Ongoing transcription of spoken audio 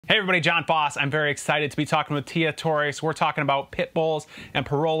Hey everybody, John Foss. I'm very excited to be talking with Tia Torres. We're talking about Pit Bulls and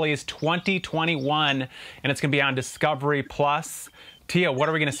Parolees 2021, and it's going to be on Discovery Plus. Tia, what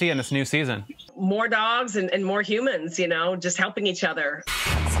are we going to see in this new season? More dogs and more humans, you know, just helping each other.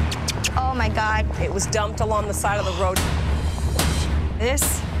 Oh my God. It was dumped along the side of the road.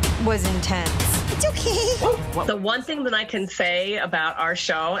 This was intense. It's okay. The one thing that I can say about our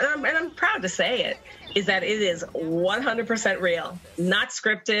show, and I'm proud to say it, is that it is 100% real, not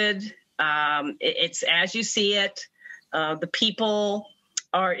scripted. It's as you see it. The people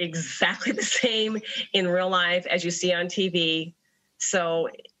are exactly the same in real life as you see on TV. So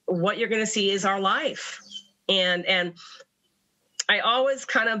what you're going to see is our life. And I always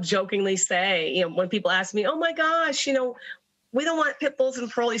kind of jokingly say, you know, when people ask me, oh my gosh, you know, we don't want Pit Bulls and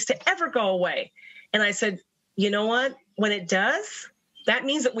Parolees to ever go away. And I said, you know what? When it does, that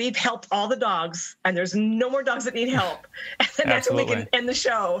means that we've helped all the dogs and there's no more dogs that need help. And that's when we can end the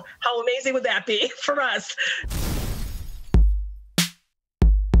show. How amazing would that be for us?